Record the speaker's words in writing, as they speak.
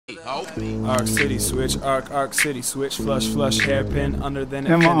Arc City switch, arc city switch, flush hairpin under then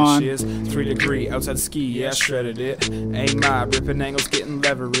it finishes. 3 degree outside ski, yeah, shredded it. Aim my ripping angles, getting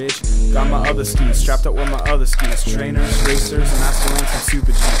leverage. Got my other skis strapped up with my other skis. Trainers, racers, and I still own some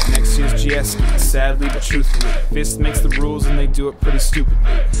Super G. Next year's GS skis, sadly but truthfully. FIS makes the rules and they do it pretty stupidly.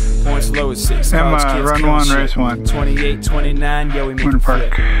 Points low as 6. College kids run one, race one. 28, 29, yo, we make it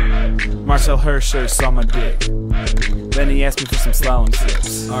flip. Marcel Hirscher saw my dick. Then he asked me for some slalom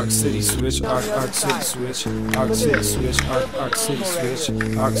tips. Arc City switch, arc city switch, arc city switch, arc city switch,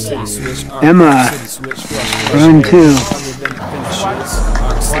 arc city switch, Emma, city switch, run two.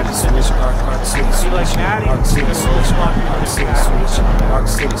 Arc city switch, arc city switch, arc city switch, arc city switch, arc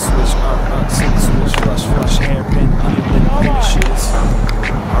city switch, arc city switch, flush hairpin under then finishes.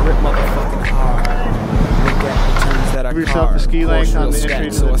 I rip motherfucking hard. Look at the turns that I yourself the ski length on the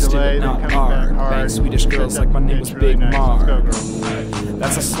entry to the delay, then coming back hard. Bang Swedish girls like my name was Big Mar.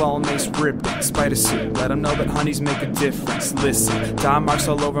 That's a slalom ace ripping, spider suit. Let them know that honeys make a difference. Listen, dye marks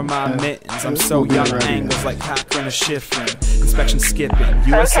all over my mittens. I'm so young, angles like Cochran or Schifrin. Inspection skipping,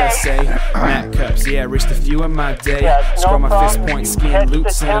 USSA, Matt cups. Yeah, raced a few in my day. Scroll my fist point, skiing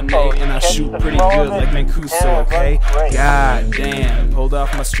loops in a May. And I shoot pretty good like Mancuso, okay? God damn, pulled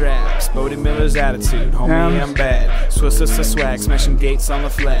off my straps. Bodie Miller's attitude, homie, I'm bad. Swiss swag, smashing gates on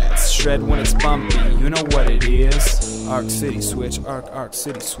the flats. Shred when it's bumpy, you know what it is. Arc City switch, arc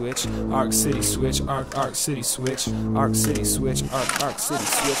city switch, arc city switch, arc city switch, arc city switch, arc city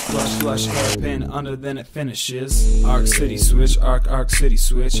switch, flush hairpin under then it finishes. Arc City switch, arc city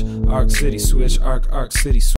switch, arc city switch, arc city switch.